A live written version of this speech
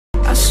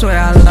I swear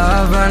I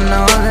love her,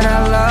 know that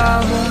I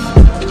love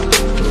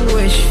her. The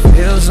way she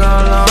feels all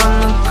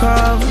on the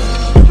cover,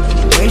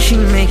 the way she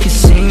make it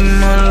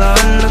seem all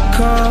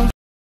undercover.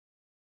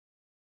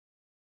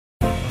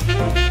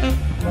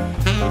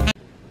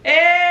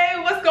 Hey,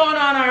 what's going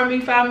on,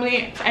 R&B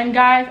family? And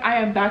guys, I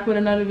am back with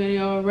another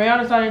video. Rayon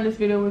is not in this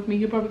video with me.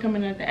 He'll probably come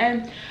in at the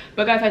end.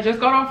 But guys, I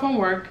just got off from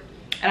work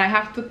and I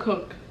have to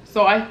cook.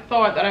 So I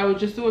thought that I would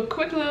just do a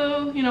quick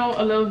little, you know,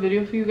 a little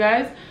video for you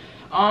guys.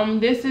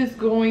 This is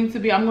going to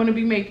be, I'm going to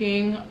be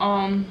making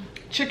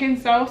chicken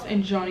sauce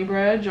and Johnny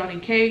bread, Johnny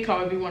cake,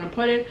 however you want to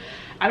put it.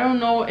 I don't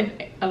know if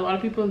a lot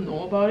of people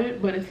know about it,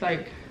 but it's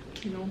like,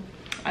 you know,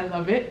 I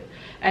love it.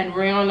 And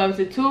Rayon loves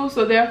it too.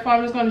 So therefore,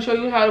 I'm just going to show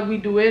you how we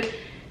do it.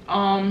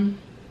 Yeah,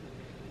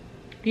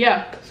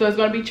 so it's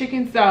going to be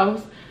chicken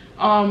sauce.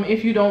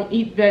 If you don't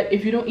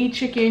eat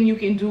chicken, you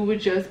can do with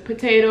just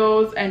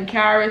potatoes and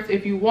carrots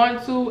if you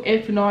want to.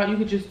 If not, you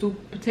could just do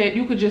potato.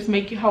 You could just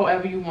make it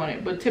however you want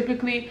it. But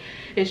typically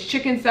it's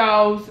chicken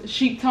sauce,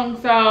 sheep tongue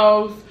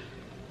sauce,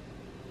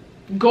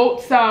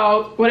 goat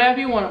sauce, whatever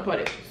you want to put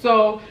it.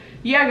 So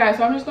yeah guys,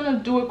 so I'm just gonna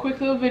do a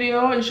quick little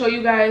video and show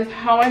you guys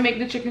how I make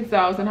the chicken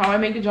sauce and how I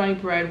make the Johnny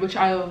bread, which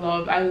I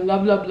love. I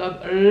love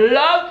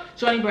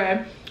Johnny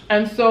bread.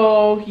 And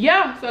so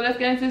yeah, so let's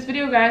get into this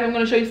video guys. I'm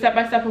going to show you step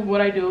by step of what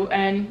I do,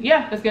 and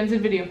yeah, let's get into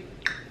the video.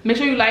 Make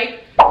sure you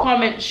like,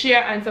 comment,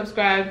 share, and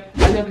subscribe.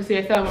 As you can see,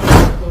 I still have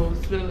my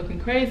clothes still looking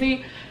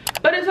crazy,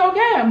 but it's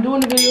okay. I'm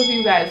doing the video for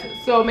you guys.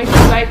 So make sure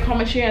you like,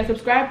 comment, share, and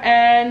subscribe,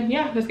 and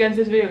yeah, let's get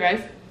into this video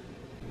guys.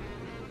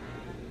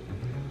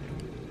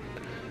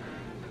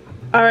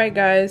 Alright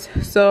guys,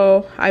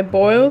 so I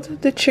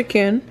boiled the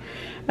chicken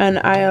and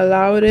I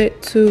allowed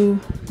it to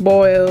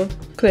boil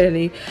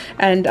clearly,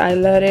 and I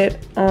let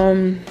it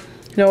you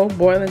know,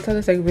 boil until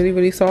it's like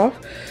really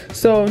soft.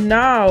 So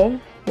now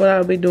what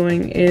I'll be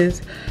doing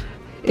is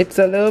it's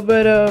a little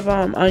bit of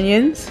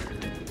onions,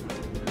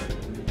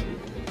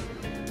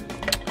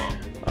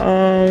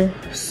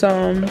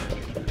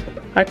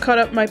 I cut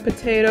up my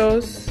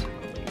potatoes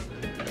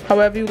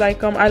however you like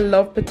them. I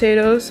love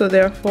potatoes, so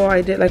therefore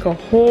I did like a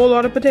whole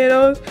lot of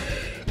potatoes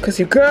because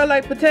your girl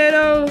like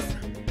potatoes.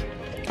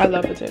 I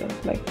love potatoes,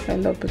 like I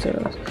love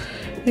potatoes.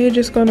 And you're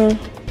just gonna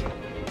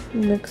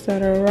mix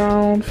that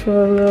around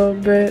for a little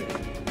bit.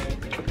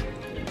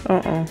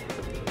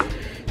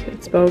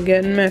 It's about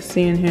getting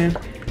messy in here.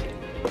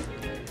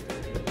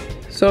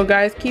 So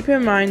guys, keep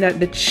in mind that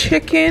the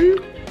chicken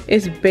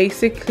is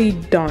basically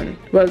done.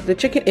 Well, the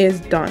chicken is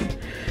done.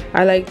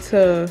 I like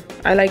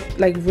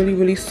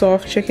really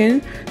soft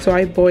chicken, so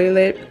I boil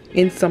it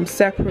in some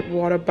separate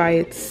water by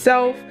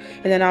itself,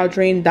 and then I'll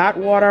drain that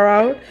water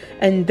out,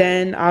 and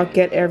then I'll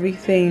get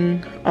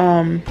everything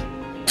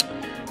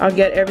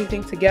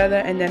together,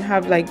 and then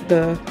have like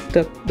the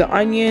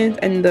onions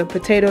and the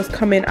potatoes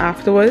come in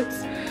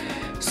afterwards.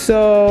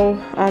 So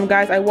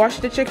guys, I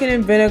washed the chicken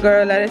in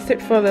vinegar, let it sit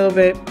for a little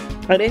bit.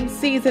 I didn't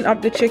season up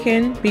the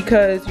chicken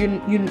because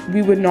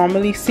we would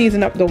normally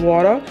season up the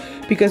water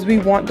because we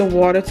want the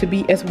water to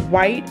be as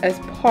white as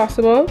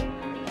possible.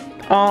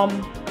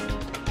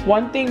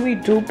 One thing we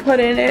do put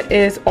in it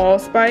is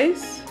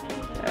allspice.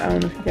 I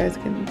don't know if you guys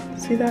can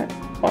see that.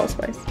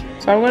 Allspice.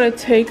 So I'm gonna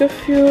take a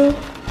few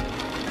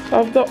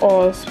of the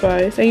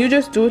allspice, and you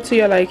just do it to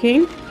your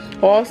liking.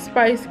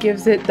 Allspice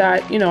gives it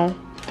that, you know,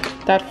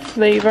 that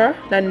flavor,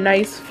 that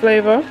nice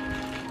flavor.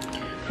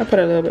 I'll put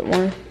a little bit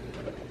more.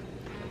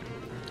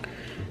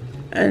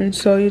 And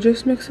so you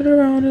just mix it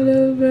around a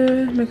little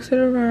bit, mix it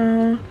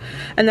around,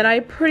 and then I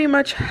pretty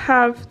much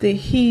have the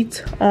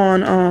heat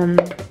on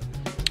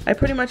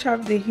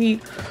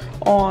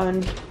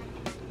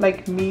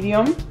like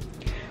medium.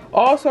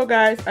 Also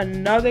guys,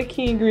 another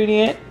key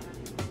ingredient,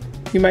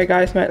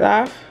 guys might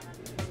laugh,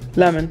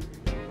 lemon.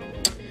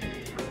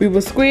 We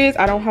will squeeze.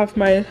 I don't have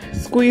my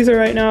squeezer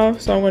right now,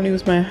 so I'm going to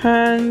use my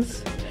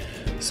hands.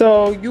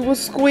 So you will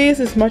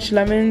squeeze as much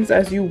lemons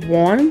as you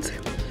want.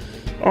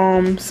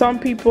 Some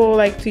people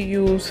like to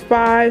use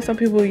 5, some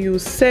people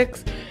use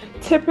 6.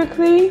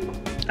 Typically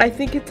I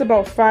think it's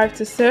about 5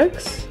 to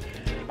 6,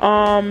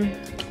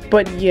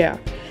 but yeah.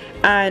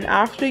 And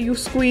after you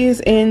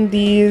squeeze in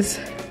these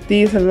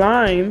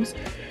limes,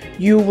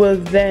 you will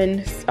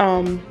then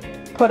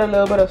put a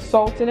little bit of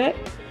salt in it.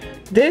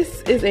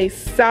 This is a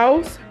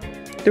sauce.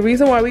 The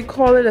reason why we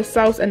call it a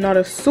sauce and not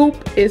a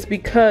soup is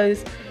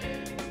because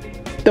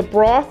the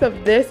broth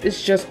of this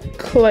is just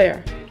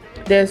clear.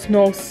 There's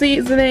no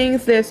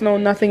seasonings, there's no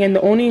nothing, and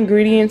the only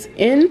ingredients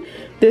in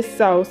this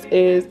sauce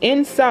is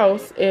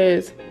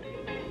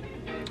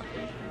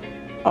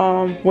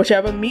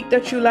whichever meat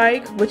that you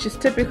like, which is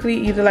typically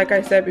either, like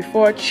I said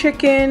before,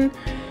 chicken,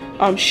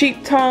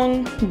 sheep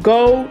tongue,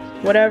 goat,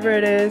 whatever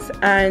it is,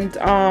 and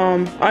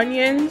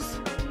onions,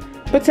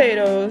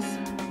 potatoes,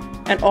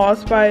 and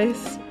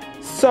allspice,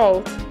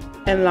 salt,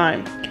 and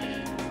lime.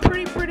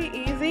 Pretty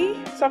easy.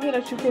 Something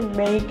that you can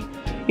make.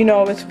 You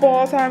know, it's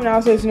fall time now,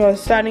 so it's, you know,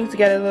 it's starting to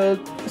get a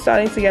little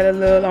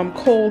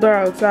colder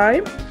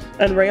outside.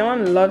 And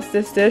Rayon loves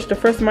this dish. The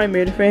first time I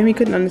made it for him, he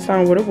couldn't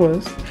understand what it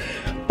was.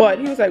 But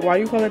he was like, why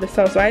do you call it a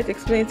Souse? So I had to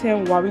explain to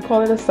him why we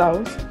call it a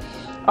Souse.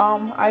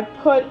 I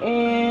put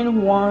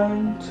in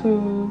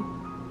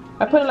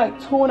I put in like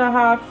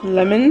 2.5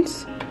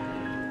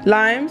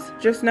 limes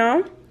just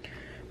now.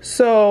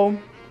 So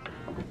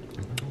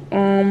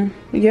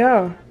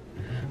yeah,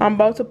 I'm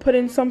about to put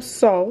in some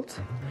salt.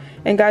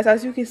 And guys,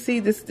 as you can see,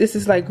 this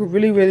is like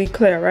really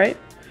clear, right?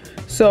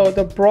 So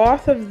the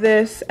broth of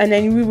this, and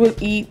then we will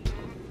eat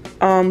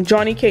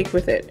Johnny cake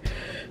with it.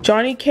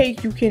 Johnny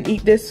cake, you can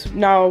eat this.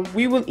 Now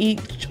we will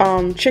eat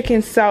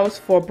chicken Souse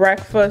for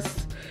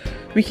breakfast.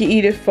 We can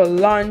eat it for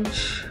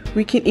lunch.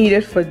 We can eat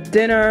it for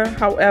dinner.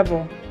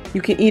 However,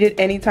 you can eat it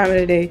any time of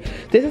the day.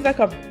 This is like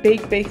a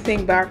big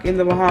thing back in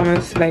the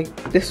Bahamas. Like,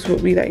 this is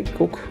what we like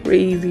go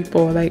crazy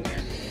for. Like,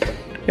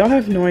 y'all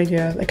have no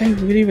idea. Like, I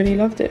really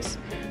love this.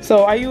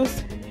 So I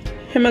use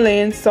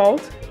Himalayan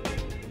salt.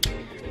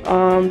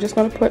 Just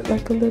gonna put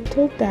like a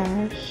little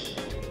dash.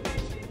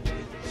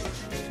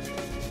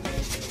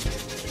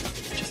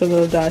 A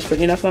little dash, but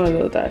enough, not a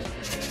little dash.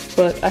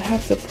 But I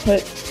have to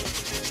put,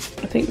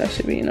 I think that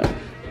should be enough.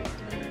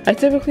 I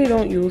typically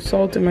don't use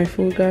salt in my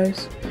food,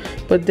 guys,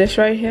 but this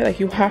right here, like,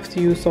 you have to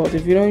use salt.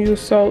 If you don't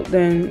use salt,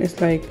 then it's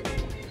like,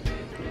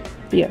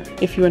 yeah,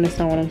 if you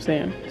understand what I'm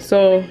saying.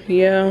 So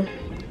yeah,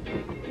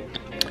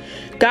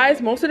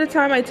 guys, most of the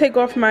time I take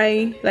off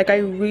my, like, I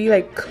really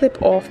like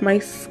clip off my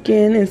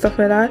skin and stuff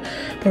like that,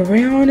 but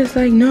Rayon is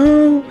like,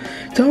 no,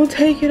 don't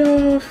take it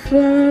off,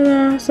 blah,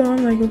 blah. So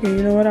I'm like, okay,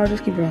 you know what, I'll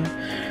just keep going.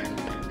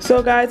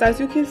 So guys, as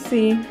you can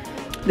see,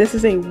 this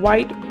is a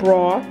white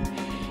broth.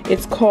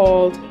 It's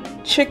called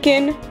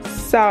chicken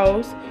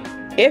Souse.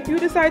 If you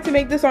decide to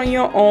make this on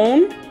your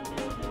own,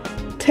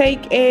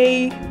 take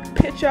a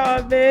picture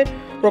of it,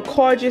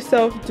 record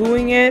yourself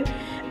doing it,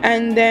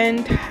 and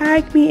then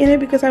tag me in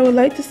it, because I would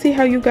like to see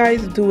how you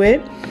guys do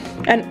it.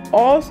 And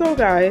also,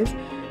 guys,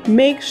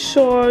 make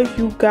sure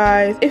you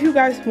guys, if you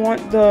guys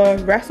want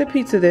the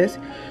recipe to this,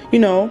 you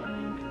know,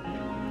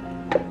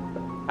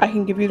 I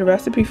can give you the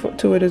recipe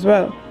to it as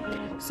well.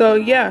 So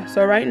yeah,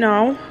 so right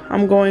now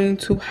I'm going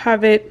to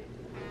have it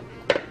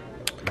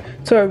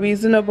to a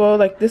reasonable,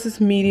 like, this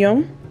is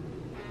medium,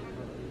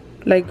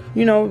 like,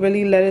 you know,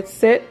 really let it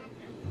sit,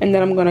 and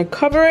then I'm gonna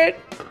cover it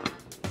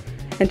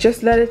and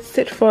just let it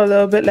sit for a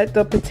little bit. Let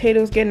the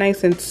potatoes get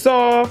nice and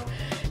soft.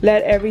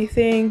 Let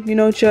everything, you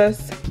know,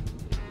 just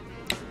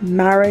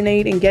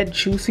marinate and get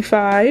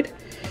juicified.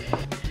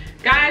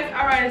 Guys,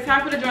 alright, it's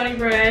time for the Johnny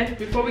bread.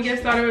 Before we get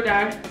started with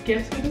that,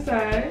 guess who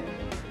decided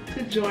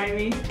to join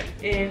me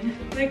in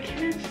the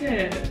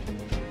kitchen?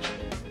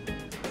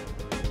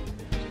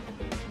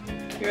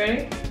 You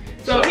ready?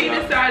 So he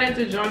decided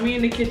to join me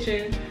in the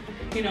kitchen.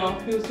 You know,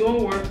 he was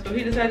doing work, so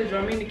he decided to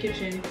join me in the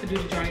kitchen to do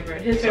the Johnny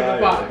bread. His favorite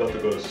part. I'm about to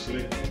go to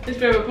sleep. His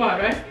favorite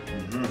part, right?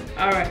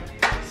 Alright,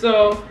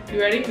 so you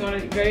ready?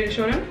 Ready to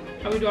show them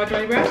how we do our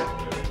Johnny bread?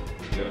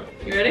 Yeah.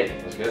 You ready?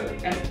 Let's get it.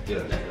 Okay. Yeah.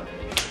 Let's go.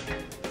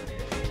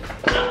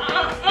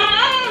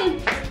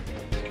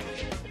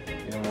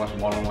 You don't watch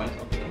Modern Wines?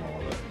 Oh, come on.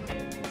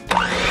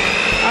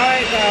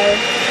 Alright, guys.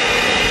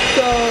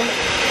 So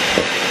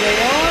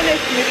Rayon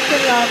is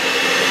mixing up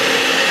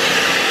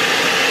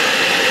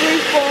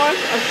 3/4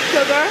 of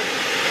sugar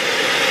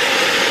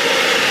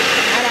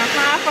and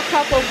 1/2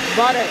 cup of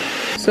butter.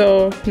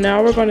 So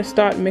now we're going to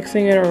start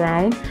mixing it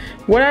around.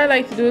 What I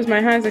like to do is, my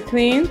hands are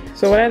clean,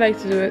 so what I like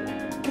to do is,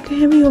 look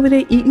at me over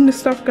there eating the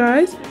stuff,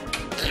 guys.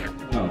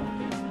 No.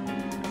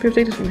 Babe,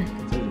 take this for me.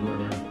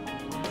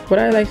 What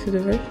I like to do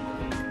is,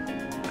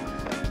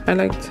 I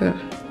like to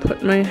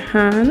put my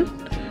hand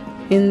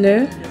in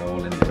there. Get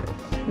all in there.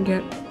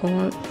 Get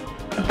all.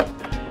 Oh,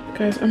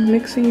 guys, I'm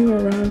mixing you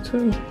around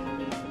too.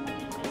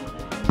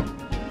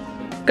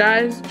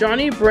 Guys,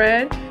 Johnny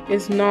bread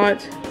is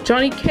not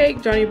Johnny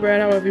cake, Johnny bread,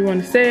 however you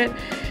want to say it.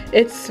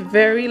 It's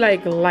very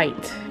like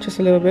light, just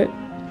a little bit.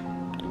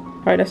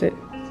 All right, that's it.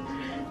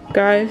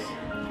 Guys,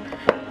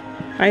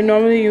 I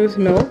normally use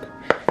milk.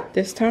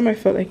 This time I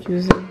felt like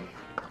using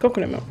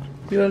coconut milk.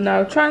 We will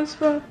now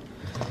transfer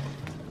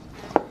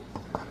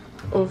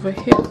over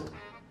here.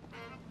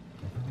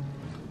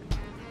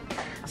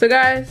 So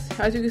guys,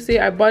 as you can see,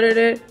 I buttered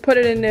it, put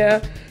it in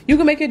there. You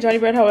can make your Johnny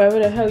bread however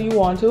the hell you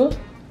want to.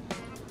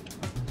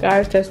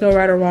 Guys, there's no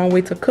right or wrong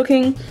way to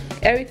cooking.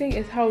 Everything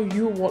is how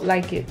you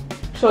like it.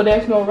 So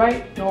there's no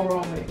right, no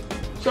wrong way.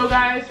 So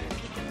guys,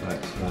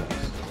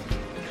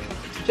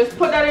 just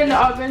put that in the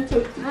oven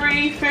to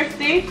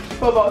 350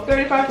 for about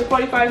 35 to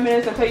 45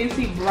 minutes until you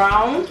see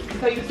brown,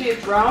 until you see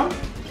it brown.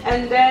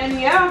 And then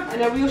yeah, and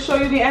then we'll show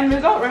you the end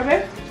result, right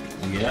babe?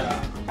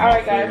 Yeah.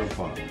 Alright guys.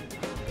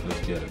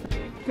 Let's get it.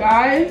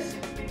 Guys,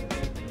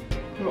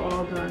 we're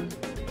all done.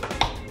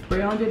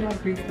 Rayon did not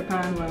grease the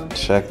pan well.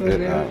 Check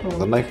it out.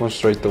 The knife went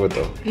straight through it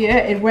though. Yeah,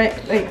 it went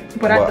like,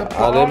 but at the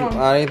bottom.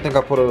 I didn't think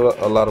I put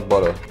a lot of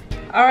butter.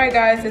 Alright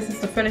guys, this is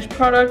the finished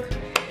product.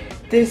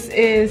 This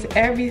is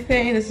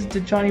everything. This is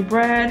the Johnny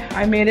bread.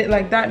 I made it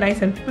like that,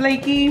 nice and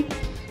flaky.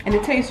 And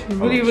it tastes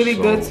really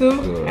so good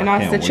too. Good. And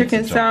that's the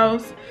chicken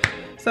Souse.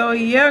 So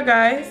yeah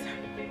guys,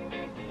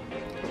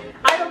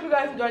 I hope you guys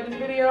guys enjoyed this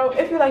video.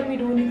 If you like me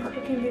doing these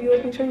cooking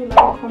videos, make sure you like,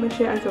 comment,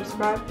 share, and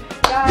subscribe,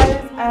 guys.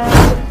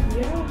 And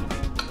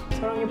yeah,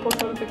 turn on your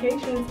post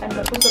notifications and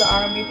welcome to the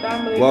R&B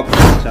family. Welcome to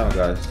the channel,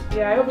 guys.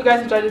 Yeah, I hope you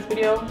guys enjoyed this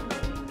video.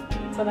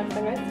 Until next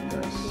time, guys.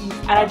 Yes.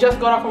 And I just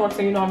got off from work,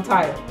 so you know I'm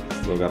tired.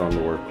 Still got on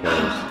the work clothes.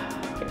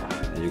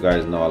 Yeah. And you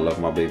guys know I love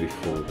my baby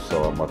food,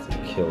 so I'm about to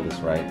kill this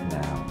right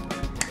now.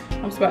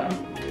 I'm sweating.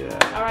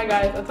 Yeah. Alright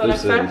guys, until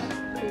next time.